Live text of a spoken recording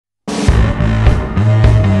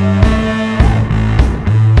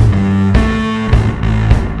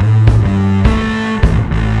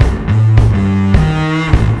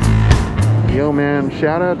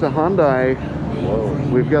shout out to Hyundai. Whoa.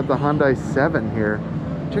 We've got the Hyundai 7 here.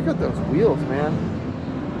 Check out those wheels, man.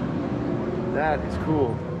 That is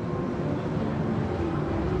cool.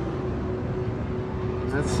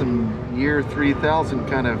 That's some year 3000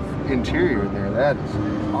 kind of interior there. That is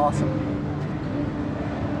awesome.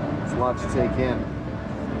 It's a lot to take in.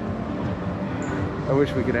 I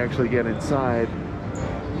wish we could actually get inside.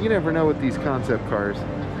 You never know with these concept cars.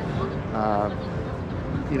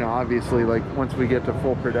 You know, obviously, like once we get to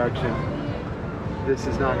full production, this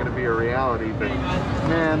is not going to be a reality, but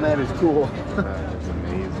man, that is cool. That is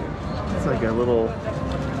amazing. It's like a little...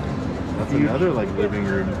 That's another like living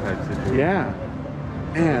room type situation. Yeah.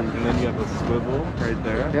 Man. And then you have a swivel right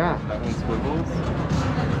there. Yeah. That one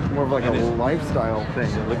swivels. More of like a lifestyle thing.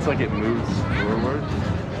 It looks like it moves forward.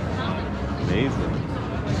 Amazing.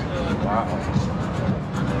 Wow.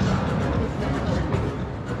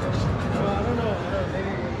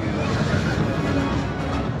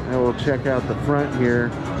 Now we'll check out the front here.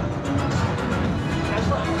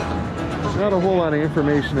 Not a whole lot of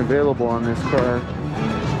information available on this car,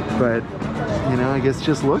 but you know, I guess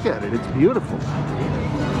just look at it. It's beautiful.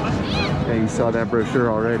 Yeah, you saw that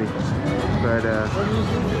brochure already. But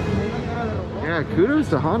yeah, kudos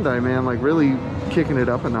to Hyundai, man. Like really kicking it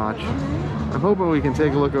up a notch. I'm hoping we can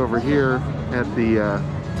take a look over here at the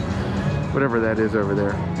whatever that is over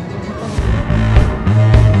there.